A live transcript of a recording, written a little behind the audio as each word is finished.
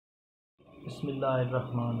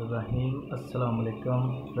बिस्मिल्लाहिर्रहमानिर्रहीम। अस्सलाम वालेकुम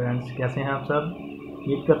फ्रेंड्स, कैसे हैं आप सब।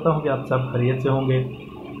 उम्मीद करता हूं कि आप सब खैरियत से होंगे।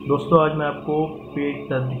 दोस्तों, आज मैं आपको पेट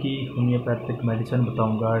दर्द की होम्योपैथिक मेडिसिन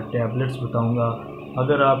बताऊंगा, टैबलेट्स बताऊंगा।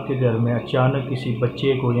 अगर आपके घर में अचानक किसी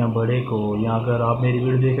बच्चे को या बड़े को, या अगर आप मेरी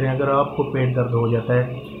वीडियो देख रहे हैं, अगर आपको पेट दर्द हो जाता है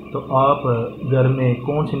तो आप घर में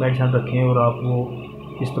कौन सी मेडिसिन रखें और आप वो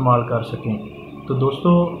इस्तेमाल कर सकें। तो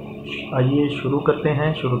दोस्तों, आइए शुरू करते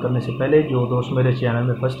हैं। शुरू करने से पहले जो दोस्त मेरे चैनल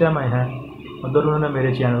में फर्स्ट टाइम आए हैं, अगर उन्होंने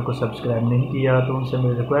मेरे चैनल को सब्सक्राइब नहीं किया तो उनसे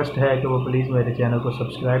मेरी रिक्वेस्ट है कि वो प्लीज़ मेरे चैनल को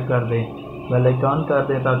सब्सक्राइब कर दें, बेल आइकन कर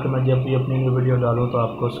दें, ताकि मैं जब भी अपनी न्यू वीडियो डालूँ तो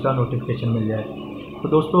आपको उसका नोटिफिकेशन मिल जाए। तो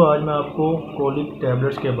दोस्तों, आज मैं आपको कोलिक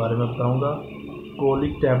टैबलेट्स के बारे में बताऊँगा।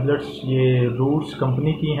 कोलिक टैबलेट्स ये रूट्स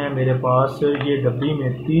कंपनी की हैं। मेरे पास ये डब्बी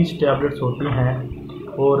में 30 टैबलेट्स होती हैं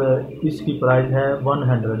और इसकी प्राइस है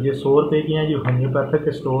 100। ये 100 रुपये की हैं। ये होम्योपैथिक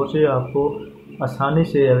स्टोर से आपको आसानी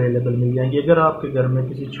से अवेलेबल मिल जाएंगी। अगर आपके घर में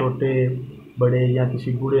किसी छोटे बड़े या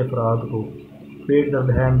किसी बूढ़े अफराद को पेट दर्द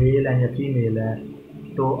है, मेल है या फीमेल है,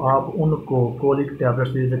 तो आप उनको कोलिक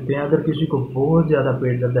टैबलेट्स दे सकते हैं। अगर किसी को बहुत ज़्यादा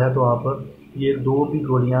पेट दर्द है तो आप ये 2 भी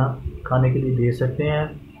गोलियां खाने के लिए दे सकते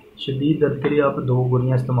हैं। शदीद दर्द के लिए आप 2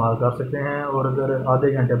 गोलियां इस्तेमाल कर सकते हैं, और अगर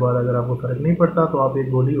आधे घंटे बाद अगर आपको फ़र्क नहीं पड़ता तो आप 1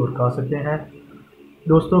 गोली और खा सकते हैं।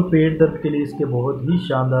 दोस्तों, पेट दर्द के लिए इसके बहुत ही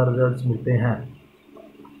शानदार रिजल्ट्स मिलते हैं।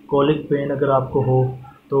 कॉलिक पेन अगर आपको हो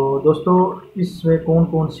तो दोस्तों, इसमें कौन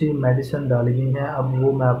कौन सी मेडिसिन डाली गई हैं अब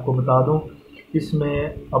वो मैं आपको बता दूं।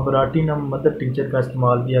 इसमें अबराटिनम मदर टिंचर का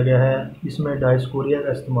इस्तेमाल किया गया है। इसमें डायस्कोरिया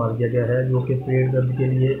का इस्तेमाल किया गया है, जो कि पेट दर्द के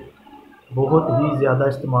लिए बहुत ही ज़्यादा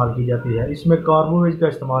इस्तेमाल की जाती है। इसमें कार्बोवेज का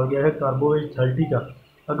इस्तेमाल किया है, कार्बोवेज 30 का।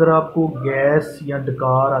 अगर आपको गैस या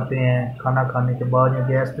डकार आते हैं खाना खाने के बाद, या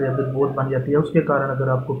गैस तबीयत बहुत बन जाती है, उसके कारण अगर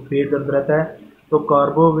आपको पेट दर्द रहता है तो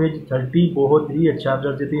कार्बोवेज 30 बहुत ही अच्छा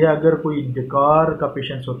रिजल्ट देती है। अगर कोई डकार का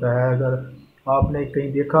पेशेंट्स होता है, अगर आपने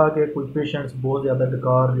कहीं देखा कि कोई पेशेंट्स बहुत ज़्यादा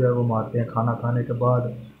डकार जो है वो मारते हैं खाना खाने के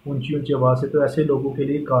बाद ऊंची ऊंची आवाज़ से, तो ऐसे लोगों के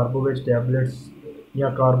लिए कार्बोवेज टैबलेट्स या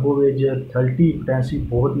कार्बोवेज 30 पोटेंसी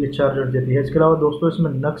बहुत ही अच्छा रिजल्ट देती है। इसके अलावा दोस्तों,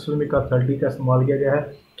 इसमें नक्सविमिका 30 का इस्तेमाल किया गया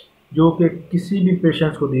है, जो कि किसी भी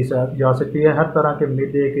पेशेंट्स को दी जा सकती है। हर तरह के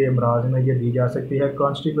मिर्दे के अमराज में ये दी जा सकती है।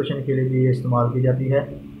 कॉन्स्टिपेशन के लिए भी ये इस्तेमाल की जाती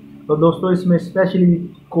है। तो दोस्तों, इसमें स्पेशली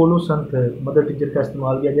कोलोसंथ मदर टिंचर का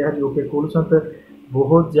इस्तेमाल किया गया है, जो कि कोलोसंथ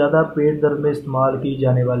बहुत ज़्यादा पेट दर्द में इस्तेमाल की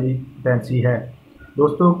जाने वाली पोटेंसी है।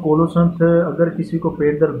 दोस्तों, कोलोसंथ अगर किसी को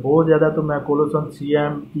पेट दर्द बहुत ज़्यादा, तो मैं कोलोसंथ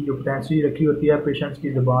CM की जो पोटेंसी रखी होती है पेशेंट्स की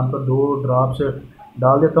ज़ुबान पर 2 ड्रॉप्स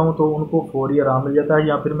डाल देता हूं, तो उनको फौरी आराम मिल जाता है।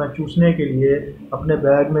 या फिर मैं चूसने के लिए अपने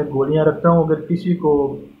बैग में गोलियां रखता हूं। अगर किसी को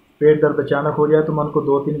पेट दर्द अचानक हो जाए तो मैं उनको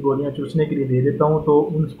 2-3 गोलियां चूसने के लिए दे देता हूं, तो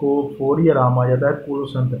उनको फौरी आराम आ जाता है।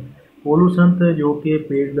 कोलोसंथ जो कि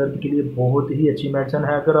पेट दर्द के लिए बहुत ही अच्छी मेडिसिन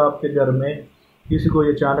है। अगर आपके घर में किसी को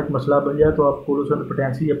ये अचानक मसला बन जाए तो आप कोलोसंथ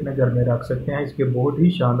पोटेंसी अपने घर में रख सकते हैं। इसके बहुत ही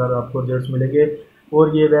शानदार आपको रिजल्ट्स मिलेंगे।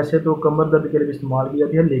 और ये वैसे तो कमर दर्द के लिए भी इस्तेमाल की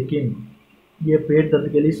जाती है, लेकिन ये पेट दर्द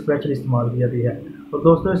के लिए स्पेशल इस्तेमाल की जाती है। और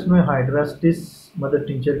दोस्तों, इसमें हाइड्रास्टिस मदर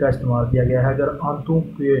टिंचर का इस्तेमाल किया गया है। अगर आंतों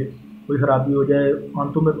पे कोई ख़राबी हो जाए,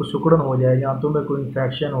 आंतों में कोई सिकुड़न हो जाए, या आंतों में कोई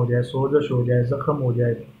इन्फेक्शन हो जाए, सोजश हो जाए, ज़ख्म हो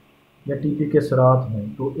जाए, या टीके के सरात हों,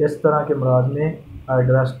 तो इस तरह के मराज में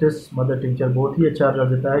हाइड्रास्टिस मदर टिंचर बहुत ही अच्छा रिजल्ट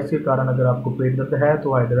देता है। इसके कारण अगर आपको पेट दर्द है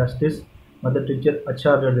तो हाइड्रास्टिस मदर टिंचर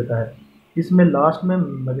अच्छा रिजल्ट देता है। इसमें लास्ट में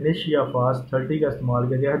मैग्नीशिया फास्ट 30 का इस्तेमाल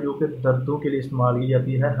किया गया है, जो कि दर्दों के लिए इस्तेमाल की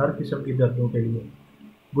जाती है, हर किस्म की दर्दों के लिए,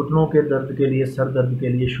 घुटनों के दर्द के लिए, सर दर्द के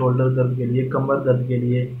लिए, शोल्डर दर्द के लिए, कमर दर्द के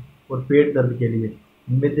लिए, और पेट दर्द के लिए,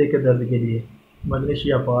 मिर्दे के दर्द के लिए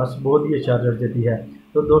मैग्नीशिया फास्ट बहुत ही अच्छा रिजल्ट देती है।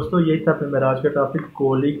 तो दोस्तों, यही था मेरा आज का टॉपिक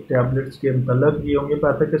कोलिक टैबलेट्स के मतलब। ये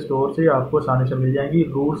होम्योपैथिक स्टोर से आपको आसानी से मिल जाएंगी।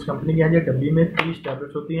 रूट्स कंपनी की है। ये डब्बी में 30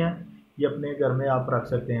 टैबलेट्स होती हैं। ये अपने घर में आप रख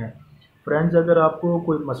सकते हैं। फ्रेंड्स, अगर आपको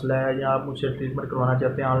कोई मसला है या आप मुझसे ट्रीटमेंट करवाना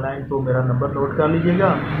चाहते हैं ऑनलाइन, तो मेरा नंबर नोट कर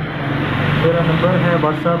लीजिएगा। मेरा नंबर है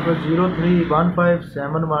व्हाट्सअप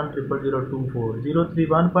 0315710024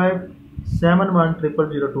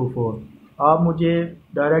 0315710024। आप मुझे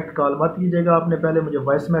डायरेक्ट कॉल मत कीजिएगा, आपने पहले मुझे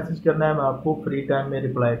वॉइस मैसेज करना है, मैं आपको फ्री टाइम में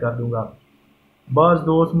रिप्लाई कर दूंगा। बाज़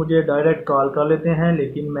दोस्त मुझे डायरेक्ट कॉल कर लेते हैं,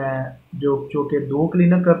 लेकिन मैं जो कि 2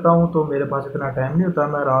 क्लिनिक करता हूं, तो मेरे पास इतना टाइम नहीं होता।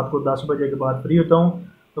 मैं रात को 10 बजे के बाद फ्री होता हूं,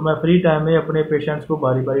 तो मैं फ्री टाइम में अपने पेशेंट्स को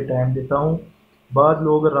बारी बारी टाइम देता हूं। बाज़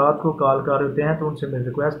लोग रात को कॉल कर रहे हैं, तो उनसे मेरी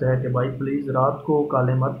रिक्वेस्ट है कि भाई प्लीज़ रात को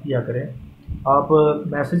कॉलें मत किया करें, आप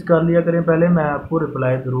मैसेज कर लिया करें पहले, मैं आपको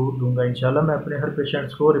रिप्लाई ज़रूर दूंगा इंशाल्लाह। मैं अपने हर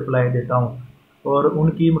पेशेंट्स को रिप्लाई देता हूं और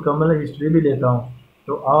उनकी मुकम्मल हिस्ट्री भी लेता हूं।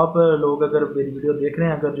 तो आप लोग अगर मेरी वीडियो देख रहे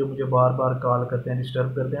हैं, अगर जो मुझे बार बार कॉल करते हैं,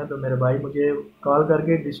 डिस्टर्ब करते हैं, तो मेरे भाई मुझे कॉल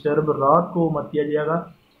करके डिस्टर्ब रात को मत किया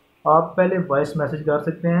जाएगा। आप पहले वॉइस मैसेज कर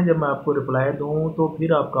सकते हैं, जब मैं आपको रिप्लाई दूँ तो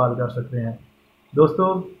फिर आप कॉल कर सकते हैं।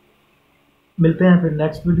 दोस्तों, मिलते हैं फिर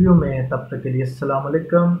नेक्स्ट वीडियो में, तब तक के लिए अस्सलाम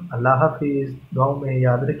वालेकुम, अल्लाह हाफिज़। दुआओं में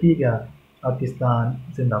याद रखिएगा।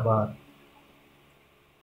 पाकिस्तान जिंदाबाद।